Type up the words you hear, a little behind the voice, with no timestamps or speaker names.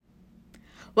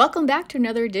Welcome back to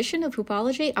another edition of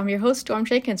Hoopology. I'm your host, Storm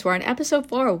Jenkins. We're on episode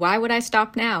 4 of Why Would I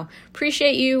Stop Now?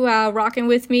 Appreciate you rocking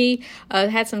with me.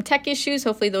 Had some tech issues.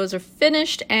 Hopefully those are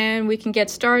finished and we can get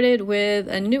started with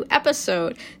a new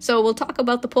episode. So we'll talk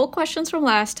about the poll questions from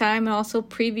last time and also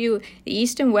preview the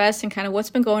East and West and kind of what's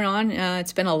been going on.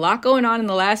 It's been a lot going on in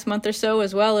the last month or so,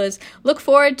 as well as look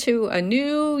forward to a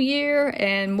new year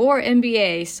and more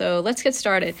NBA. So let's get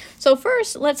started. So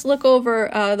first, let's look over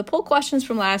the poll questions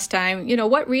from last time.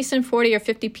 What recent 40 or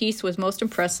 50 piece was most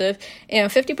impressive?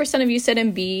 50% of you said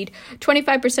Embiid,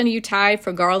 25% of you tied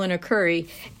for Garland or Curry.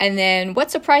 And then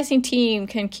what surprising team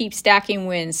can keep stacking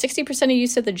wins? 60% of you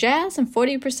said the Jazz and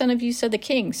 40% of you said the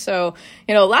Kings. So,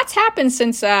 lots happened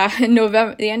since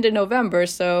November, the end of November.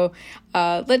 So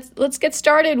let's get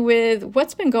started with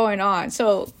what's been going on.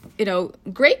 So,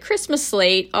 great Christmas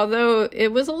slate, although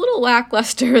it was a little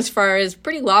lackluster as far as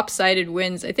pretty lopsided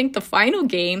wins. I think the final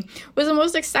game was the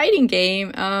most exciting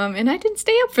game, and I didn't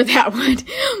stay up for that one.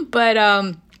 But,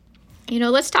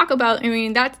 let's talk about,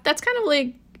 that's kind of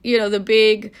like,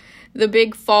 the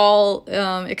big fall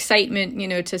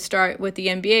excitement, to start with the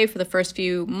NBA for the first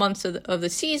few months of the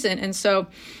season. And so,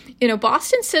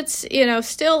 Boston sits,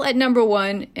 still at number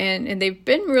one, and they've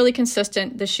been really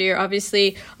consistent this year.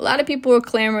 Obviously, a lot of people were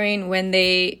clamoring when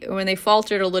they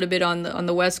faltered a little bit on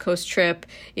the West Coast trip,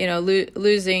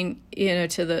 losing,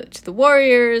 to the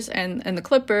Warriors and the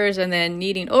Clippers, and then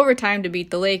needing overtime to beat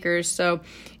the Lakers. So,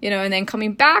 and then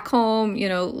coming back home,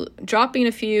 dropping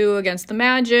a few against the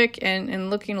Magic and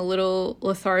looking a little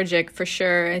lethargic for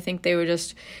sure. I think they were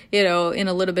just, in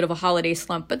a little bit of a holiday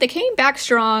slump, but they came back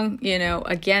strong,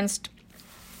 against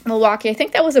Milwaukee. I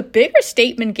think that was a bigger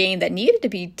statement game that needed to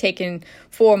be taken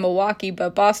for Milwaukee,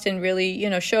 but Boston really,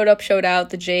 showed out.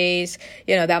 The Jays,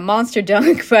 that monster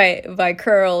dunk by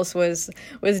Curls was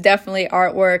definitely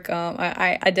artwork.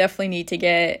 I definitely need to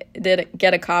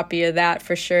get a copy of that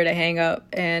for sure to hang up,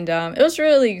 and it was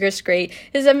really just great.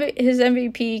 His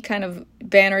MVP kind of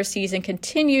banner season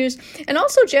continues, and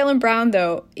also Jaylen Brown,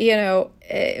 though,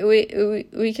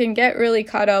 we can get really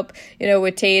caught up,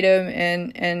 with Tatum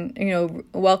and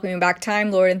welcoming back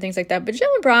Time Lord and things like that. But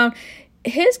Jaylen Brown,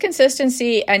 his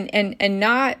consistency and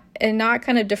not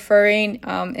kind of deferring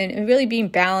and really being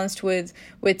balanced with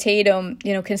Tatum,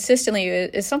 consistently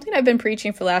is something I've been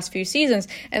preaching for the last few seasons.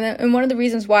 And one of the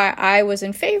reasons why I was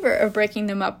in favor of breaking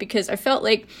them up, because I felt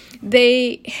like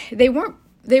they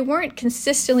weren't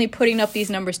consistently putting up these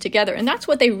numbers together. And that's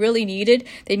what they really needed.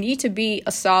 They need to be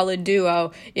a solid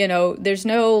duo. There's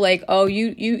no like, oh,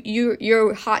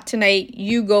 you're hot tonight,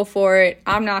 you go for it,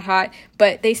 I'm not hot.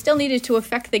 But they still needed to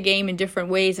affect the game in different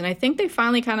ways. And I think they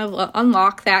finally kind of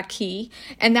unlocked that key.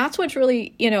 And that's what's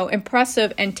really,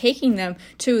 impressive and taking them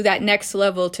to that next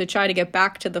level to try to get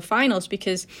back to the finals,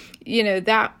 because,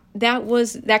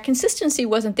 that consistency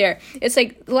wasn't there. It's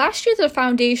like last year, the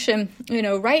foundation,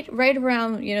 right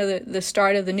around, the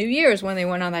start of the new year is when they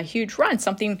went on that huge run.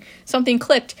 Something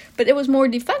clicked, but it was more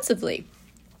defensively.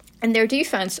 And their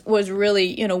defense was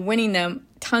really, winning them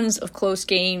tons of close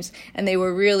games, and they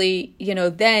were really,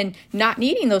 then not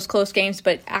needing those close games,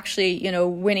 but actually,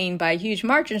 winning by huge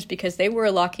margins because they were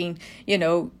locking,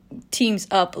 teams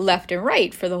up left and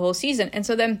right for the whole season. And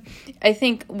so then I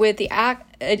think with the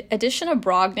addition of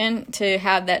Brogdon to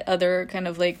have that other kind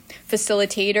of like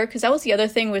facilitator, because that was the other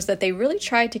thing, was that they really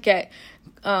tried to get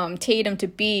Tatum to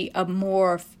be a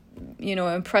more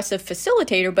impressive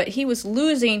facilitator, but he was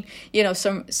losing,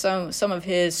 some of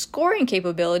his scoring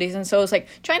capabilities. And so it was like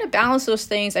trying to balance those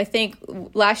things. I think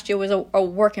last year was a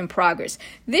work in progress.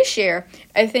 This year,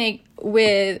 I think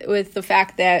with the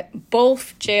fact that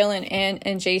both Jaylen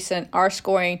and Jason are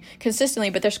scoring consistently,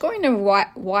 but they're scoring in a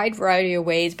wide variety of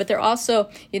ways, but they're also,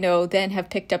 then have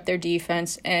picked up their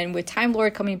defense. And with Time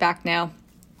Lord coming back now,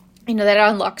 that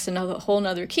unlocks whole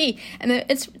nother key. And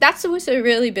that's what's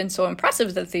really been so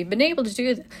impressive, that they've been able to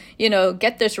do,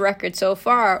 get this record so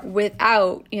far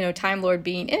without, Time Lord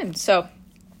being in. So,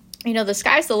 the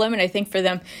sky's the limit, I think, for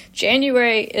them.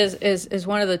 January is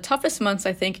one of the toughest months,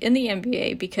 I think, in the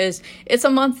NBA, because it's a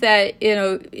month that,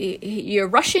 you're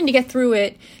rushing to get through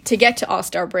it to get to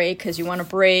All-Star break because you want to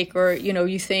break, or,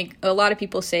 you think, a lot of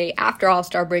people say after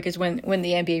All-Star break is when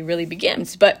the NBA really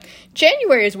begins. But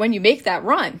January is when you make that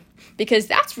run, because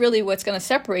that's really what's going to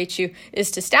separate you,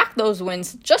 is to stack those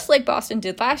wins, just like Boston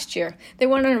did last year. They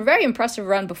went on a very impressive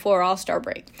run before All-Star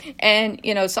break. And,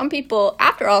 some people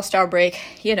after All-Star break,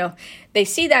 they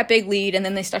see that big lead and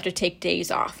then they start to take days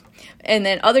off. And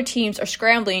then other teams are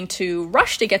scrambling to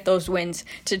rush to get those wins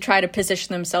to try to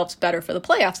position themselves better for the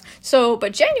playoffs.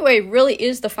 But January really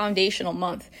is the foundational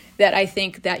month that I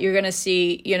think that you're going to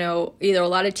see, either a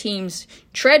lot of teams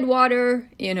tread water,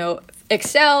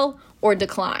 excel or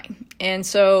decline. And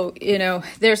so,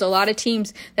 there's a lot of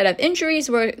teams that have injuries.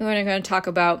 We're going to talk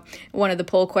about one of the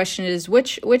poll questions is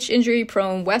which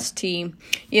injury-prone West team,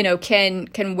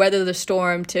 can weather the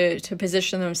storm to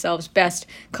position themselves best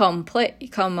come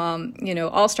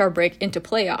All-Star break into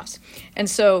playoffs. And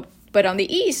so, but on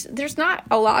the East, there's not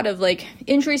a lot of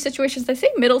injury situations. I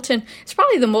think Middleton is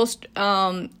probably the most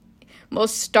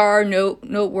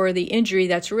noteworthy injury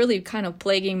that's really kind of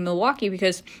plaguing Milwaukee,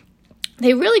 because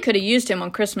they really could have used him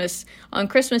on Christmas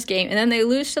game, and then they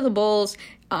lose to the Bulls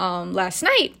last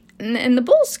night, and the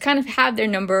Bulls kind of have their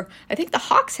number. I think the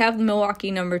Hawks have the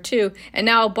Milwaukee number too, and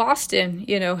now Boston,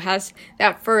 has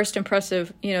that first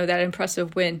impressive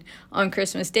win on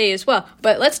Christmas Day as well.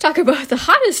 But let's talk about the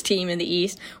hottest team in the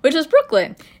East, which is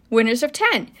Brooklyn, winners of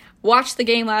 10. Watched the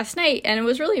game last night, and it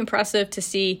was really impressive to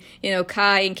see,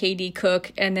 Kai and KD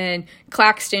cook, and then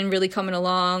Claxton really coming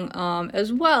along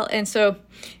as well. And so,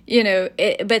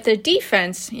 but the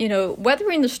defense,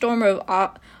 weathering the storm of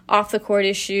off the court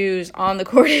issues, on the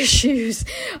court issues.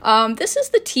 This is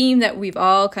the team that we've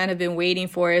all kind of been waiting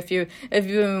for. If you've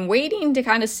been waiting to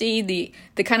kind of see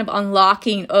the kind of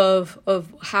unlocking of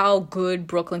how good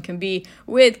Brooklyn can be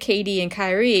with KD and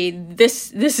Kyrie,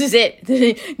 this is it.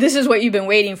 This is what you've been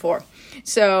waiting for.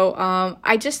 So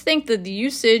I just think that the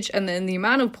usage and then the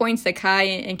amount of points that Kai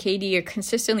and KD are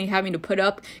consistently having to put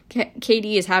up,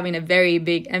 KD is having a very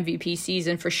big MVP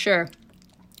season for sure.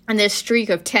 And this streak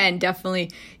of 10 definitely,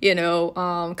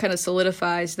 kind of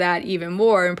solidifies that even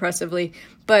more impressively.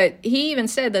 But he even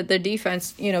said that the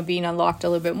defense, being unlocked a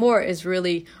little bit more is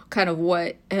really kind of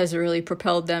what has really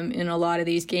propelled them in a lot of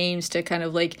these games to kind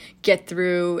of get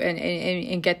through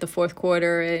and get the fourth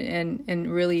quarter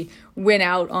and really win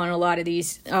out on a lot of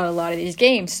these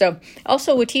games. So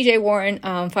also with TJ Warren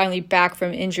finally back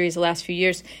from injuries the last few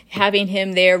years, having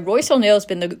him there, Royce O'Neal's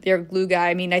been their glue guy.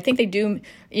 I mean, I think they do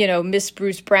miss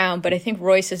Bruce Brown, but I think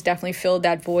Royce has definitely filled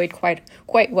that void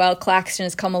quite well. Claxton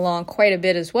has come along quite a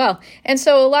bit as well. And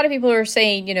so a lot of people are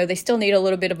saying, they still need a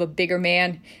little bit of a bigger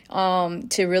man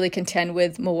to really contend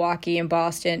with Milwaukee and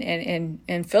Boston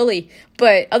and Philly.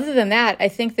 But other than that, I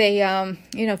think they,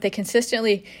 if they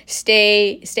consistently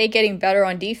stay getting better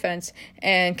on defense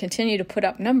and continue to put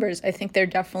up numbers, I think they're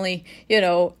definitely,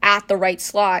 at the right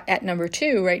slot at number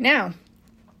 2 right now.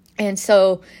 And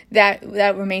so that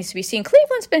remains to be seen.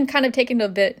 Cleveland's been kind of taking a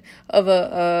bit of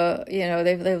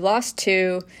they've lost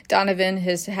 2. Donovan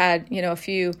has had, a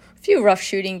few rough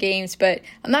shooting games, but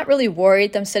I'm not really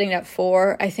worried them sitting at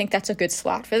 4. I think that's a good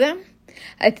slot for them.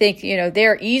 I think,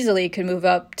 they're easily could move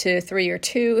up to 3 or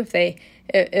 2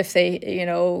 if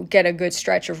they get a good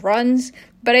stretch of runs.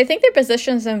 But I think they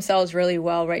positions themselves really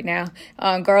well right now.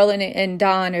 Garland and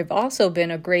Don have also been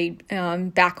a great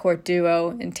backcourt duo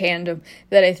and tandem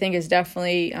that I think is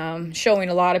definitely showing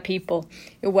a lot of people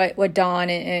what Don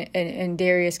and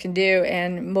Darius can do,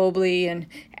 and Mobley and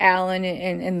Allen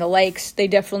and the likes. They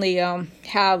definitely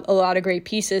have a lot of great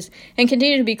pieces and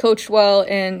continue to be coached well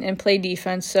and play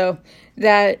defense. So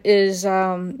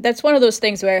that's one of those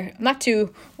things where I'm not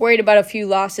too worried about a few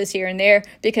losses here and there,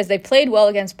 because they played well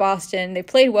against Boston. They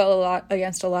played well a lot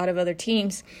against a lot of other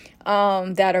teams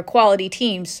that are quality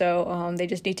teams. So they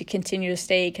just need to continue to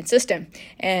stay consistent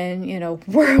and,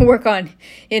 work on,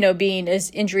 being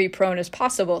as injury prone as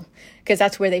possible, because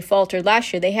that's where they faltered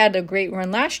last year. They had a great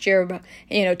run last year, but,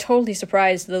 totally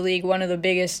surprised the league. One of the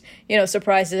biggest,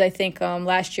 surprises, I think,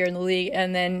 last year in the league.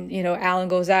 And then, Allen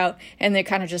goes out and then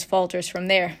kind of just falters from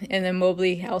there. And then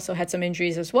Mobley also had some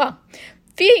injuries as well.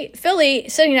 Philly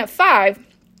sitting at 5.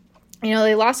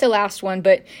 They lost their last one,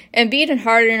 but Embiid and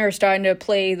Harden are starting to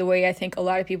play the way I think a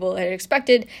lot of people had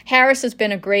expected. Harris has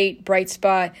been a great bright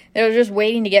spot. They're just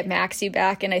waiting to get Maxey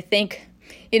back, and I think,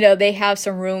 they have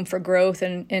some room for growth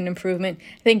and improvement.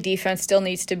 I think defense still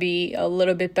needs to be a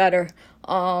little bit better.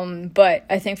 But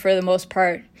I think for the most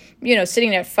part,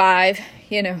 sitting at 5,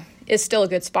 is still a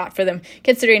good spot for them,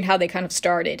 considering how they kind of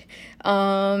started.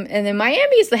 And then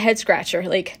Miami is the head scratcher.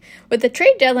 With the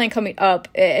trade deadline coming up,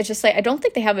 it's just I don't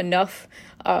think they have enough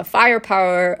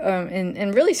firepower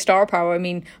and really star power. I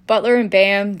mean, Butler and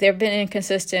Bam, they've been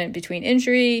inconsistent between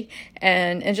injury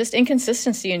and just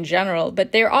inconsistency in general.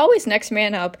 But they're always next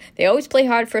man up. They always play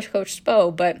hard for Coach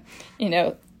Spo. But,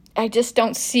 I just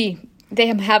don't see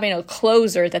them having a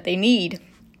closer that they need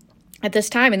at this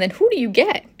time. And then who do you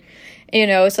get?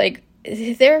 It's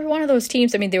they're one of those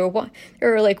teams. I mean, they were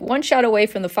one shot away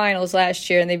from the finals last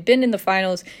year, and they've been in the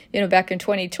finals, back in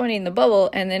 2020 in the bubble.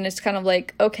 And then it's kind of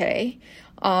okay,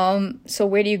 so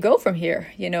where do you go from here?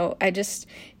 I just,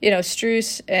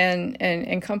 Strus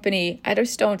and company, I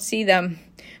just don't see them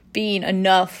being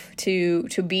enough to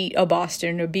beat a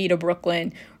Boston or beat a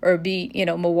Brooklyn beat,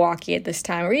 Milwaukee at this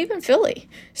time, or even Philly.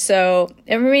 So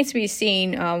it remains to be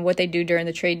seen what they do during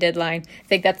the trade deadline. I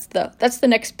think that's the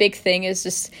next big thing, is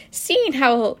just seeing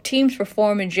how teams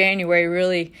perform in January,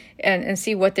 really, and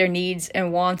see what their needs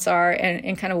and wants are,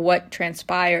 and kind of what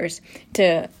transpires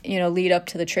to lead up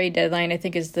to the trade deadline. I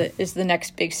think is the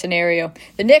next big scenario.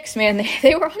 The Knicks, man,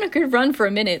 they were on a good run for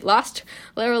a minute. Lost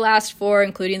their last four,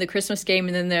 including the Christmas game,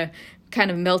 and then the kind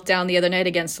of meltdown the other night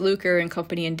against Luka and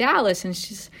company in Dallas. And it's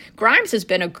just, Grimes has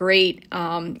been a great,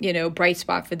 bright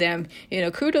spot for them.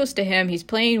 Kudos to him. He's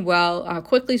playing well.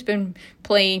 Quickly's been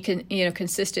playing,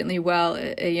 consistently well,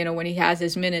 when he has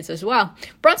his minutes as well.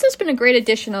 Brunson's been a great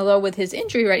addition, although with his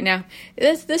injury right now,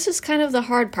 this is kind of the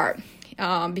hard part.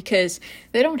 Because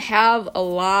they don't have a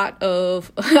lot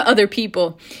of other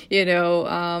people,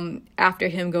 after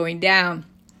him going down,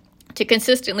 to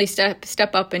consistently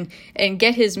step up and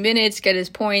get his minutes, get his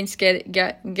points, get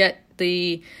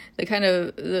the kind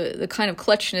of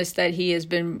clutchness that he has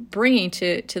been bringing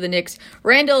to the Knicks.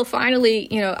 Randall finally,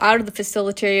 out of the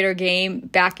facilitator game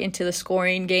back into the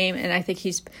scoring game, and I think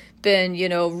he's been,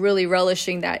 really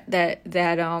relishing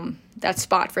that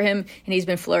spot for him, and he's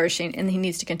been flourishing, and he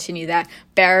needs to continue that.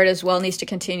 Barrett as well needs to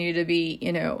continue to be,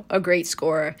 a great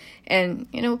scorer.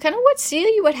 And, kind of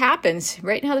what happens.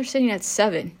 Right now they're sitting at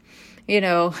 7.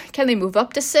 Can they move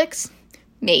up to 6?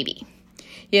 Maybe.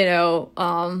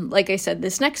 Like I said,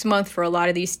 this next month for a lot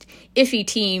of these iffy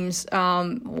teams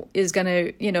is going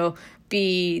to,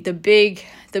 be the big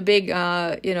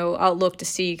outlook to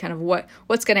see kind of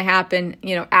what's going to happen,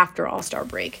 after All-Star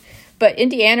break. But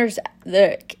Indiana's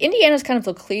kind of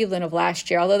the Cleveland of last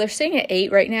year. Although they're sitting at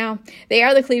 8 right now, they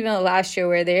are the Cleveland of last year,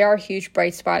 where they are a huge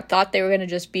bright spot. Thought they were going to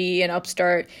just be an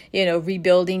upstart,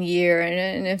 rebuilding year,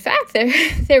 and in fact,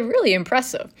 they're really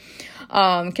impressive,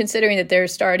 considering that they're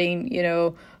starting,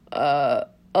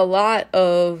 a lot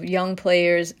of young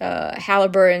players.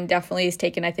 Halliburton definitely has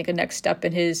taken, I think, a next step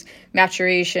in his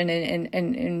maturation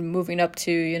and moving up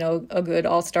to, a good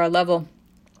all-star level.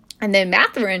 And then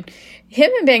Mathurin,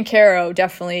 him and Banchero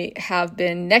definitely have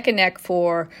been neck and neck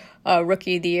for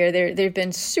Rookie of the Year. They've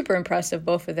been super impressive,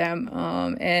 both of them,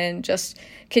 and just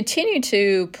continue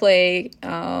to play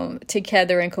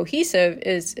together and cohesive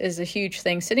is a huge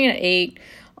thing. Sitting at 8,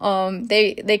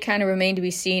 they kind of remain to be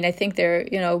seen. I think they're,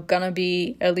 gonna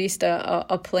be at least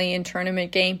a play-in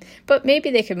tournament game, but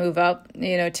maybe they could move up,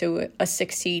 to a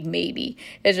 6 seed, maybe.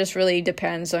 It just really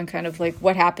depends on kind of like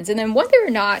what happens. And then whether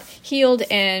or not Hield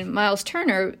and Miles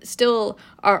Turner still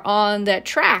are on that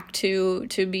track to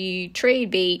be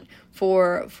trade bait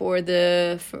for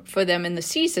them in the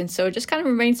season. So it just kind of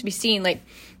remains to be seen, like,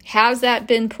 has that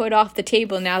been put off the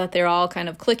table now that they're all kind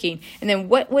of clicking? And then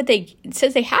what would they,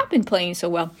 since they have been playing so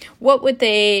well, what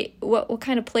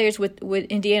kind of players would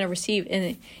Indiana receive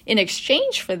in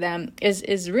exchange for them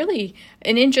is really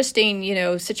an interesting,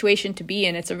 situation to be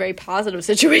in. It's a very positive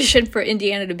situation for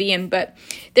Indiana to be in, but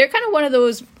they're kind of one of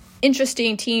those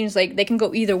interesting teams, like they can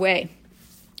go either way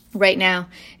right now.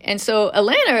 And so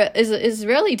Atlanta is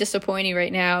really disappointing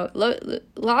right now.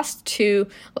 Lost to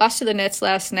the Nets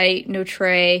last night. No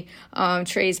Trey.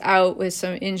 Trey's out with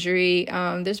some injury.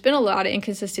 There's been a lot of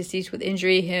inconsistencies with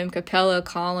injury. Him, Capella,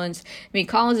 Collins. I mean,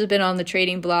 Collins has been on the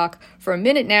trading block for a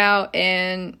minute now,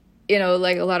 and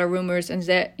like a lot of rumors, and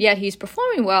that yet he's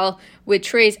performing well with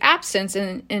Trey's absence,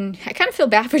 and I kind of feel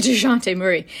bad for DeJounte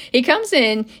Murray. He comes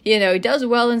in, he does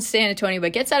well in San Antonio,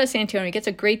 but gets out of San Antonio, gets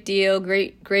a great deal,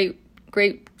 great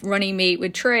running mate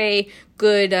with Trey,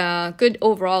 good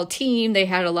overall team. They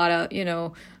had a lot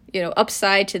of,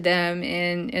 upside to them,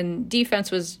 and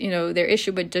defense was, their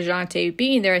issue, but DeJounte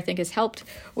being there, I think, has helped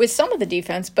with some of the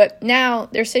defense, but now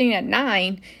they're sitting at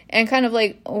 9 and kind of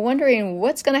like wondering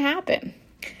what's going to happen.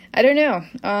 I don't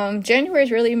know.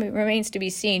 January really remains to be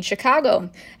seen. Chicago,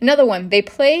 another one. They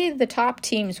play the top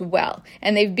teams well,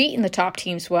 and they've beaten the top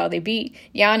teams well. They beat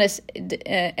Giannis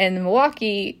and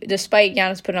Milwaukee, despite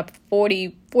Giannis putting up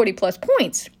 40 plus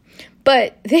points.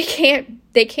 But they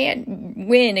can't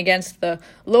win against the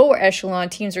lower echelon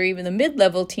teams or even the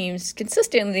mid-level teams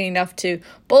consistently enough to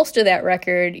bolster that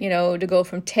record, to go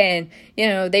from 10.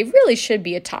 They really should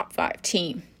be a top 5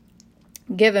 team,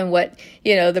 given what,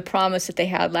 the promise that they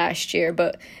had last year.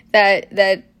 But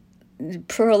that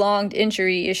prolonged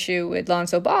injury issue with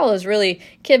Lonzo Ball has really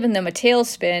given them a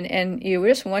tailspin, and you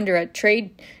just wonder at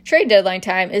trade deadline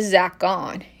time, is Zach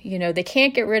gone? They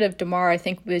can't get rid of DeMar, I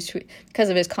think, because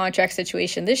of his contract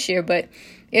situation this year, but,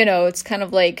 it's kind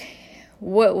of like,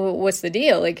 what's the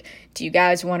deal? Like, do you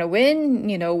guys want to win?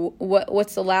 You know,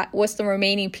 what's the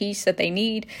remaining piece that they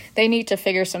need? They need to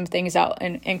figure some things out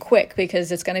and quick,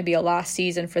 because it's going to be a lost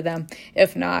season for them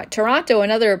if not. Toronto,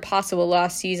 another possible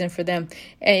lost season for them,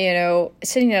 and, you know,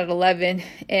 sitting at 11,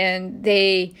 and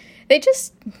they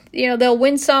just, you know, they'll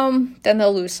win some, then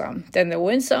they'll lose some, then they'll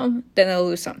win some, then they'll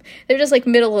lose some. They're just like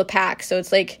middle of the pack. So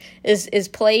it's like, is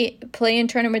play-in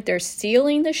tournament their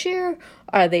ceiling this year?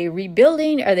 Are they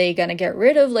rebuilding? Are they going to get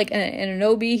rid of, like,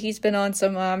 Anunoby? He's been on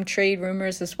some trade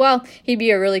rumors as well. He'd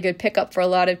be a really good pickup for a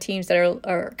lot of teams that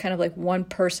are kind of like one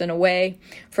person away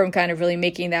from kind of really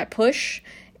making that push.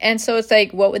 And so it's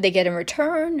like, what would they get in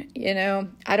return? You know,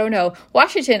 I don't know.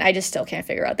 Washington, I just still can't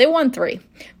figure out. They won 3.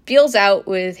 Beal's out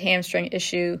with hamstring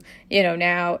issue, you know,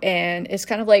 now. And it's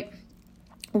kind of like,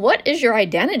 what is your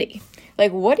identity?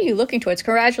 Like, what are you looking towards?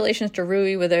 Congratulations to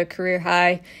Rui with a career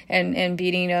high and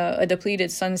beating a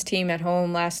depleted Suns team at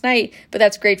home last night. But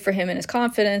that's great for him and his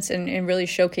confidence and really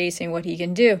showcasing what he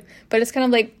can do. But it's kind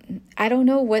of like, I don't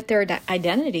know what their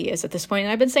identity is at this point.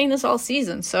 And I've been saying this all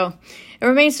season. So it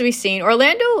remains to be seen.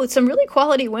 Orlando with some really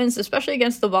quality wins, especially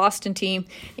against the Boston team,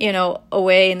 you know,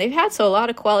 away. And they've had a lot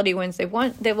of quality wins. They've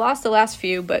lost the last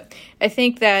few, but I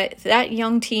think that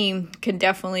young team can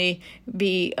definitely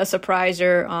be a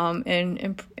surpriser.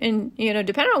 And you know,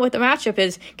 depending on what the matchup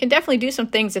is, can definitely do some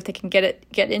things if they can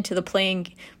get into the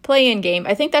play-in game.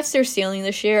 I think that's their ceiling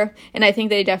this year, and I think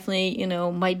they definitely, you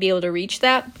know, might be able to reach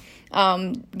that.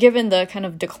 Given the kind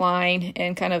of decline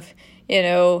and kind of, you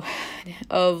know,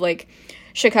 of like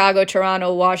Chicago,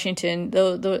 Toronto, Washington,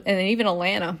 and even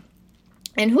Atlanta.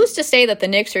 And who's to say that the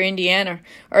Knicks or Indiana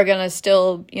are going to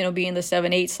still, you know, be in the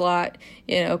 7-8 slot,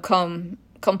 you know, come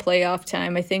playoff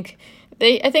time? I think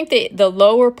the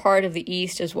lower part of the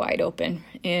East is wide open,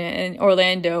 and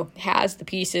Orlando has the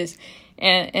pieces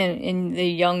and the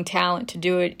young talent to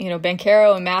do it. You know,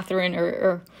 Banchero and Mathurin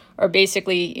are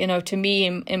basically, you know, to me,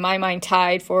 in my mind,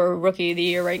 tied for Rookie of the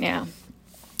Year right now.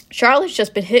 Charlotte's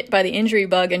just been hit by the injury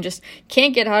bug and just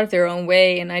can't get out of their own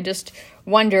way. And I just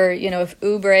wonder, you know, if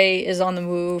Oubre is on the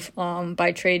move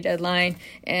by trade deadline,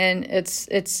 and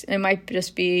it might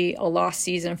just be a lost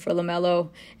season for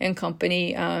LaMelo and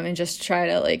company, and just try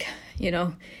to, like, you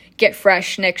know, get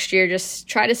fresh next year. Just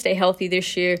try to stay healthy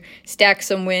this year, stack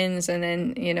some wins, and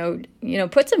then, you know,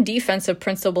 put some defensive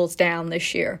principles down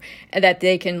this year that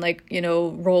they can, like, you know,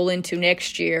 roll into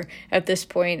next year. At this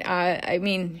point, I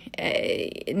mean,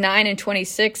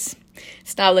 9-26,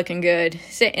 it's not looking good.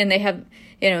 And they have,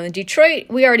 you know, in Detroit,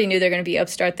 we already knew they're going to be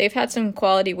upstart. They've had some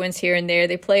quality wins here and there.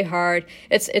 They play hard.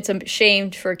 It's a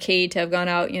shame for Cade to have gone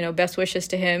out. You know, best wishes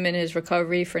to him and his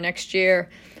recovery for next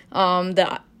year.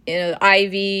 You know,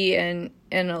 Ivy and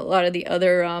a lot of the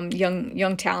other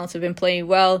young talents have been playing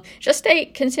well. Just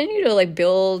continue to, like,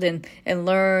 build and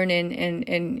learn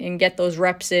and get those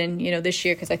reps in, you know, this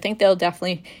year, because I think they'll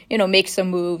definitely, you know, make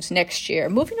some moves next year.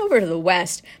 Moving over to the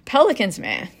West, Pelicans,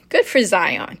 man, good for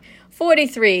Zion.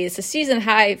 43 is a season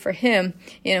high for him,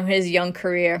 you know, his young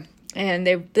career. And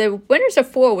the winners are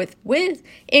 4 with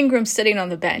Ingram sitting on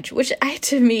the bench, which,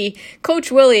 to me,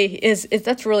 Coach Willie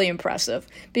that's really impressive,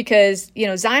 because, you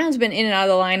know, Zion's been in and out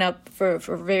of the lineup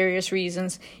for various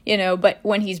reasons, you know, but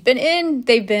when he's been in,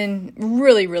 they've been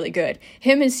really, really good.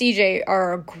 Him and CJ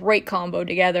are a great combo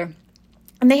together.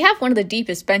 And they have one of the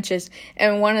deepest benches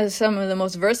and some of the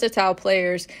most versatile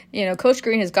players. You know, Coach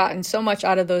Green has gotten so much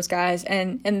out of those guys,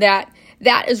 and that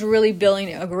is really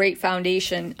building a great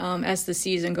foundation as the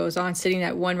season goes on. Sitting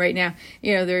at 1 right now,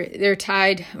 you know, they're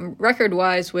tied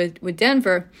record-wise with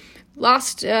Denver.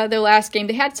 Lost their last game.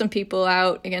 They had some people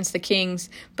out against the Kings,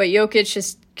 but Jokic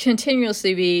just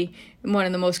continuously be one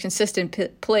of the most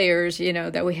consistent players, you know,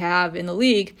 that we have in the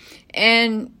league.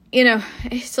 And, you know,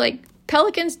 it's like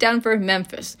Pelicans, Denver,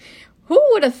 Memphis. Who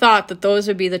would have thought that those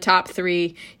would be the top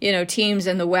 3, you know, teams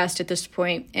in the West at this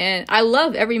point? And I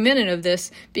love every minute of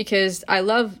this, because I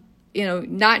love, you know,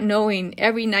 not knowing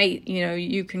every night, you know,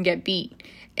 you can get beat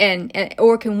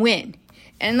or can win.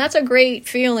 And that's a great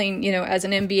feeling, you know, as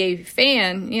an NBA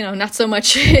fan, you know, not so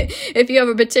much if you have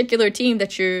a particular team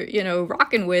that you're, you know,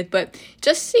 rocking with, but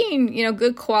just seeing, you know,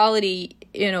 good quality,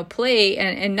 you know, play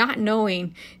and not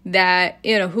knowing that,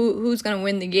 you know, who's going to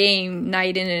win the game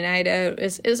night in and night out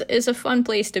is a fun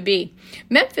place to be.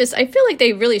 Memphis, I feel like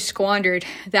they really squandered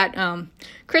that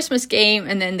Christmas game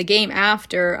and then the game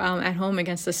after at home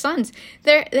against the Suns.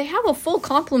 They have a full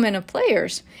complement of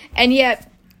players, and yet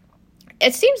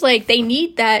it seems like they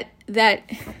need that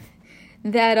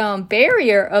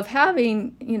barrier of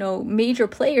having, you know, major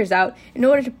players out in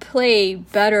order to play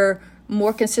better,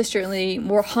 more consistently,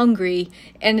 more hungry,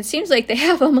 and it seems like they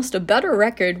have almost a better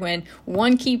record when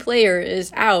one key player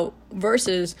is out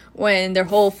versus when their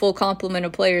whole full complement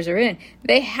of players are in.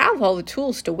 They have all the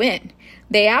tools to win.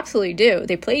 They absolutely do.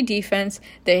 They play defense.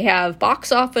 They have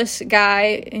box office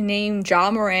guy named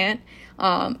Ja Morant.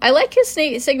 I like his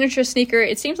signature sneaker.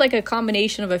 It seems like a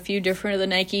combination of a few different of the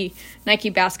Nike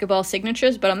basketball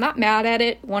signatures, but I'm not mad at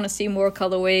it. Want to see more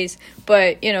colorways.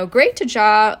 But, great to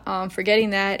Ja for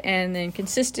getting that and then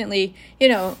consistently,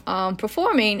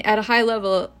 performing at a high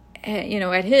level,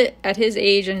 at his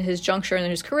age and his juncture in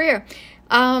his career.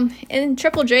 And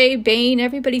Triple J, Bane,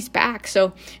 everybody's back.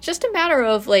 So just a matter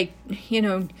of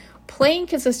playing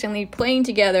consistently, playing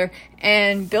together,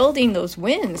 and building those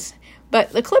wins.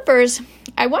 But the Clippers,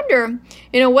 I wonder,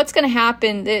 what's going to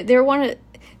happen. They're one of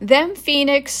them,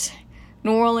 Phoenix,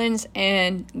 New Orleans,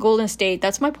 and Golden State.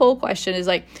 That's my poll question is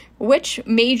which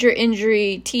major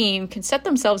injury team can set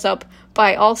themselves up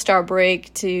by All-Star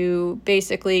break to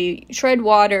basically tread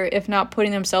water, if not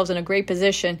putting themselves in a great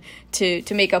position to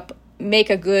make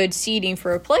a good seeding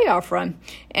for a playoff run.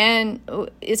 And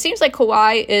it seems like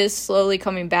Kawhi is slowly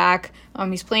coming back.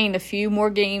 He's playing a few more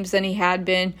games than he had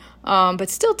been, but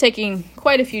still taking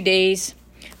quite a few days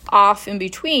off in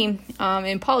between.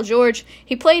 And Paul George,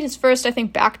 he played his first, I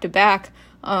think, back-to-back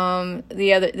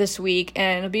this week,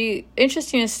 and it'll be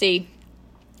interesting to see,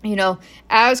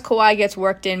 as Kawhi gets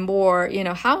worked in more,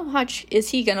 how much is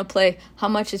he going to play? How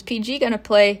much is PG going to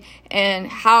play? And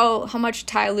how much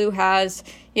Ty Lue has,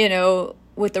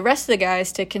 with the rest of the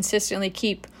guys to consistently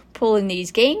keep pulling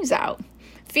these games out.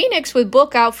 Phoenix with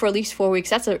Book out for at least 4 weeks,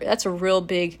 that's a real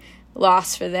big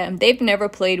loss for them. They've never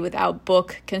played without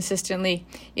Book consistently,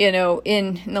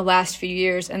 in the last few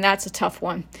years, and that's a tough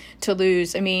one to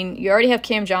lose. I mean, you already have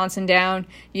Cam Johnson down.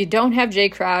 You don't have Jay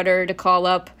Crowder to call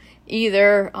up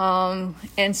either.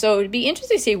 And so it'd be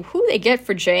interesting to see who they get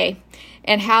for Jay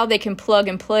and how they can plug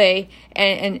and play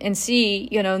and see,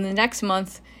 in the next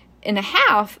month and a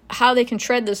half, how they can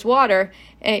tread this water.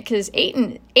 Because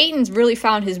Ayton's really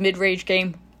found his mid-range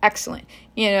game excellent,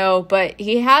 but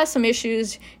he has some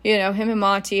issues. Him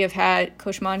and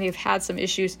Coach Monty have had some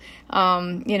issues,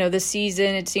 this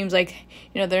season. It seems like,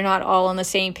 they're not all on the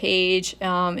same page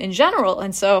in general.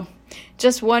 And so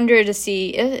just wonder to see,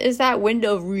 is that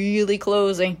window really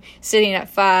closing, sitting at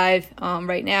 5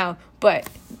 right now? But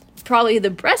probably the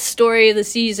best story of the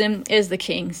season is the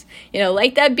Kings.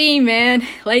 Light that beam, man.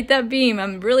 Light that beam.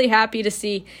 I'm really happy to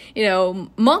see,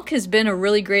 Monk has been a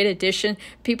really great addition.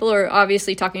 People are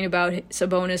obviously talking about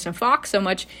Sabonis and Fox so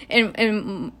much,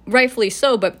 and rightfully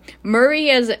so, but Murray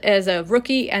as a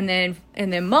rookie and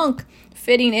then Monk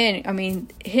fitting in. I mean,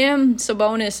 him,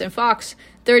 Sabonis, and Fox,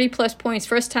 30-plus points,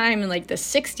 first time in the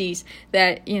 60s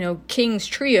that, Kings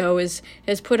trio has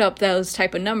put up those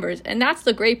type of numbers. And that's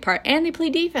the great part. And they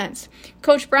play defense.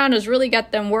 Coach Brown has really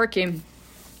got them working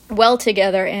well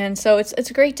together, and so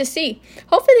it's great to see.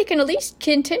 Hopefully they can at least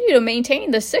continue to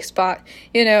maintain the 6th spot.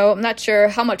 I'm not sure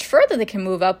how much further they can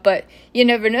move up, but you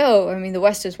never know. I mean, the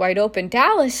West is wide open.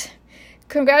 Dallas,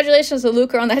 congratulations to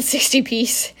Luka on that 60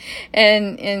 piece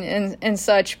and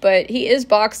such, but he is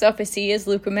boxed up as he is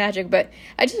Luka Magic. But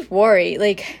I just worry,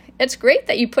 it's great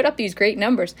that you put up these great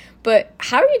numbers, but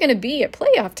how are you going to be at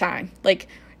playoff time?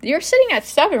 You're sitting at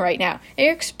 7 right now, and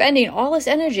you're expending all this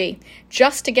energy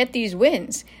just to get these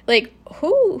wins.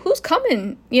 Who's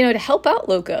coming, to help out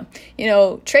Luka?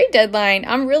 Trade deadline,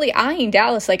 I'm really eyeing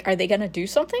Dallas. Are they going to do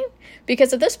something?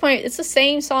 Because at this point, it's the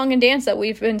same song and dance that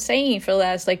we've been saying for the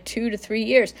last 2 to 3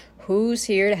 years. Who's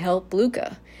here to help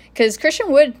Luka? Because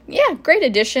Christian Wood, yeah, great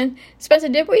addition. Spencer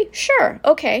Dinwiddie, sure,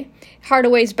 okay.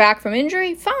 Hardaway's back from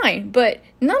injury, fine. But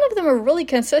none of them are really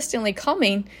consistently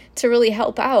coming to really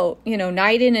help out,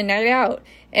 night in and night out.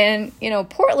 And,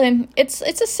 Portland, it's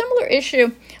a similar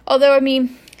issue. Although,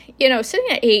 sitting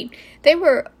at 8, they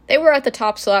were at the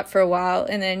top slot for a while,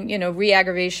 and then,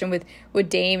 re-aggravation with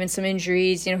Dame and some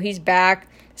injuries. He's back.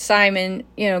 Simon,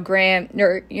 Grant,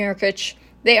 Nurkic,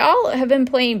 they all have been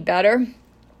playing better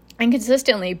and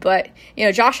consistently, but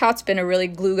Josh Hart's been a really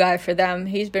glue guy for them.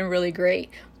 He's been really great,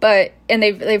 and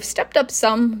they've stepped up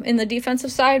some in the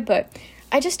defensive side, but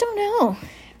I just don't know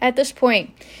at this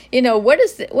point. What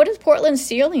is Portland's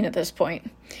ceiling at this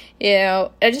point? I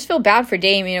just feel bad for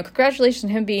Dame. Congratulations on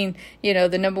him being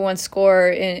the number 1 scorer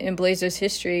in Blazers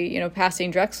history.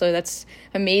 Passing Drexler. That's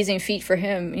amazing feat for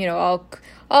him.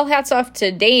 All hats off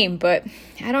to Dame, but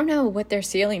I don't know what their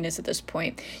ceiling is at this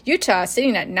point. Utah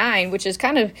sitting at 9, which is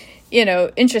kind of,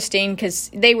 interesting because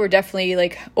they were definitely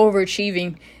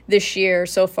overachieving this year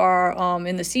so far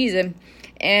in the season.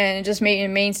 and it just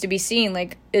remains to be seen.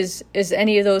 Like, is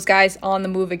any of those guys on the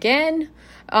move again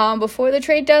before the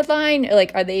trade deadline?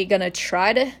 Like, are they going to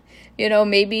try to,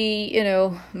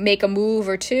 maybe, make a move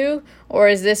or two? Or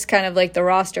is this kind of like the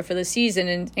roster for the season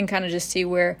and kind of just see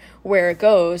where it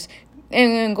goes?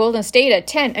 And then Golden State at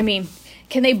 10, I mean,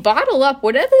 can they bottle up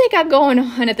whatever they got going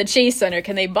on at the Chase Center?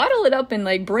 Can they bottle it up and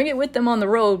like bring it with them on the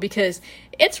road? Because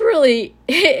it's really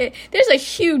there's a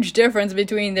huge difference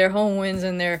between their home wins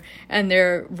and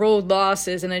their road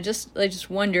losses. And I just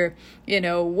wonder,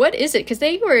 what is it? Because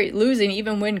they were losing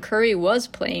even when Curry was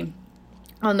playing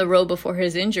on the road before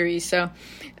his injury. So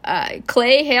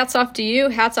Clay, hats off to you.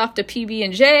 Hats off to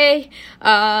PB&J.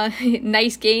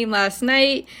 Nice game last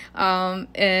night.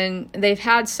 And they've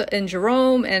had, and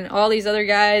Jerome and all these other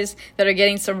guys that are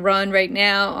getting some run right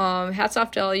now. Hats off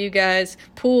to all you guys.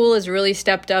 Poole has really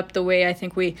stepped up the way I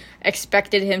think we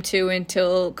expected him to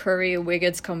until Curry and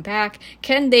Wiggins come back.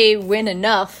 Can they win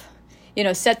enough,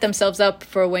 set themselves up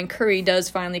for when Curry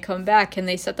does finally come back? Can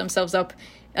they set themselves up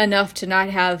enough to not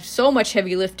have so much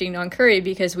heavy lifting on Curry,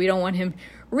 because we don't want him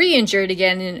re-injured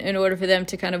again in order for them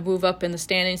to kind of move up in the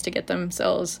standings to get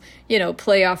themselves,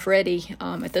 playoff ready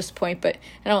at this point. But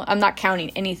I'm not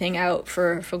counting anything out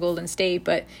for Golden State,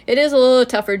 but it is a little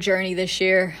tougher journey this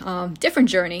year, different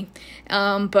journey.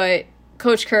 But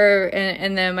Coach Kerr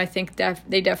and them, I think that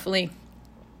they definitely,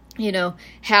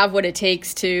 have what it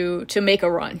takes to make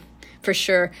a run. For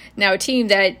sure. Now, a team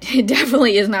that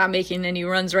definitely is not making any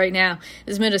runs right now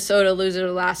is Minnesota, losing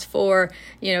the last 4.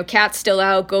 Cat's still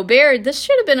out. Gobert, this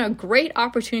should have been a great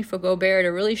opportunity for Gobert to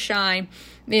really shine,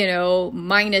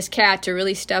 minus Cat to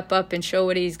really step up and show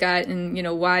what he's got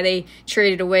and, why they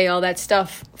traded away all that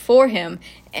stuff for him.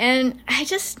 And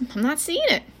I'm not seeing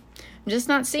it. I'm just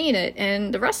not seeing it.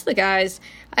 And the rest of the guys,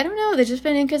 I don't know. They've just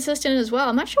been inconsistent as well.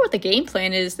 I'm not sure what the game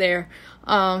plan is there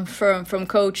from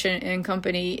coach and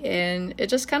company. And it's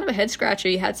just kind of a head scratcher.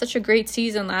 You had such a great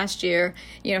season last year.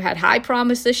 Had high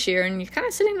promise this year, and you're kind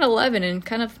of sitting at 11 and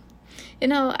kind of,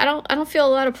 I don't feel a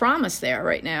lot of promise there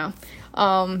right now.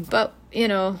 But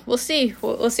we'll see.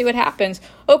 We'll see what happens.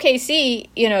 OKC,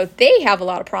 they have a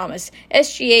lot of promise.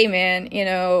 SGA, man,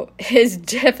 has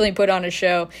definitely put on a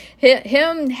show.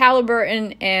 Him,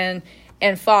 Halliburton,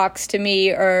 and Fox, to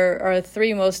me, are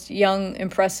 3 most young,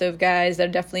 impressive guys that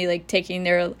are definitely like taking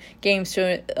their games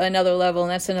to another level.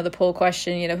 And that's another poll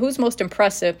question. Who's most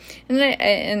impressive?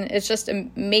 And it's just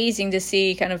amazing to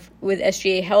see, kind of with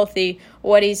SGA healthy,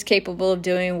 what he's capable of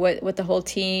doing, what the whole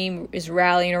team is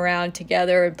rallying around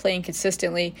together and playing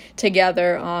consistently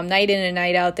together, night in and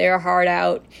night out. They're hard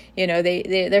out.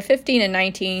 They're 15 and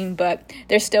 19, but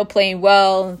they're still playing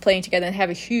well and playing together and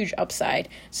have a huge upside.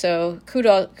 So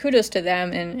kudos to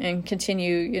them and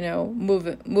continue,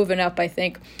 moving up. I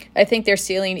think their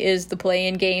ceiling is the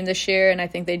play-in game this year, and I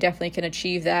think they definitely can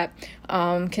achieve that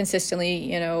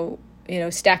consistently.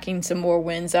 Stacking some more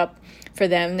wins up for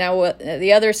them. Now,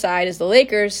 the other side is the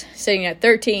Lakers, sitting at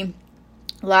 13,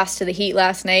 lost to the Heat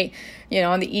last night,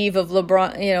 on the eve of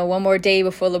LeBron, one more day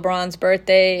before LeBron's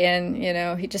birthday, and,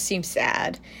 he just seems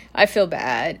sad. I feel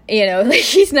bad. Like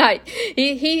he's not,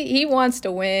 he wants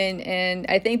to win, and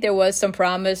I think there was some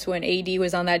promise when AD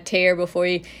was on that tear before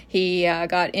he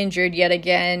got injured yet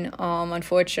again,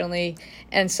 unfortunately.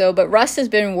 And so, but Russ has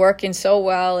been working so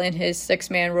well in his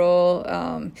 6-man role.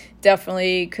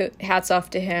 Definitely hats off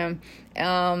to him.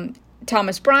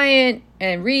 Thomas Bryant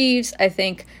and Reeves, I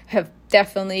think, have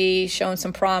definitely shown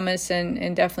some promise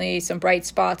and definitely some bright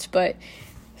spots, but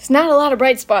there's not a lot of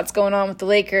bright spots going on with the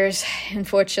Lakers,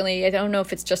 unfortunately. I don't know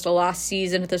if it's just a lost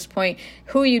season at this point,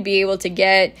 who you'd be able to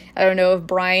get. I don't know if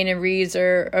Bryant and Reeves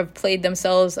have played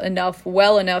themselves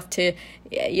well enough to,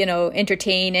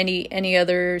 entertain any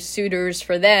other suitors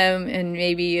for them, and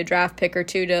maybe a draft pick or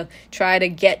two to try to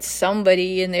get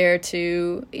somebody in there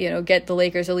to, get the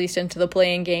Lakers at least into the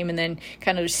playing game, and then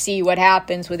kind of see what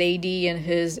happens with AD and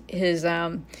his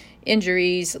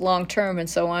injuries long term and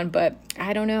so on. But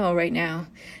I don't know right now.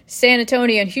 San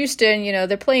Antonio and Houston,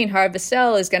 they're playing hard.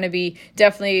 Vassell is going to be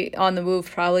definitely on the move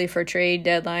probably for trade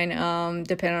deadline,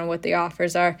 depending on what the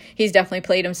offers are. He's definitely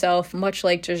played himself, much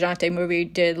like DeJounte Murray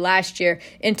did last year,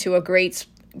 into a great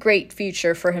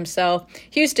future for himself.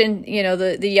 Houston,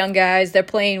 the young guys, they're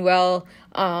playing well.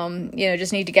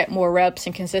 Just need to get more reps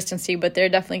and consistency, but they're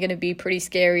definitely going to be pretty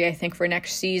scary, I think, for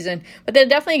next season. But they'll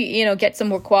definitely, get some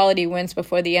more quality wins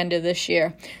before the end of this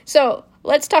year. So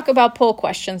let's talk about poll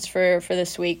questions for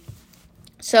this week.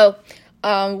 So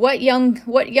What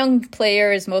young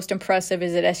player is most impressive?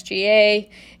 Is it SGA?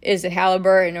 Is it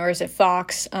Halliburton, or is it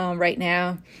Fox right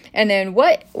now? And then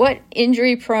what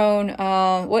injury prone,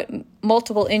 what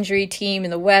multiple injury team in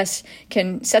the West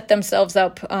can set themselves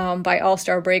up by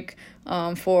All-Star break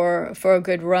for a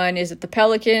good run? Is it the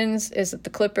Pelicans? Is it the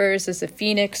Clippers? Is it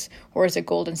Phoenix? Or is it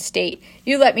Golden State?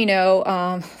 You let me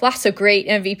know. Lots of great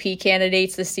MVP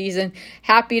candidates this season.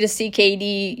 Happy to see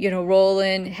KD,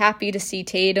 rolling. Happy to see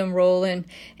Tatum rolling.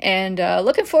 And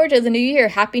looking forward to the new year.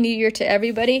 Happy New Year to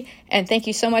everybody. And thank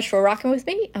you so much for rocking with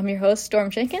me. I'm your host, Storm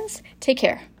Jenkins. Take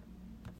care.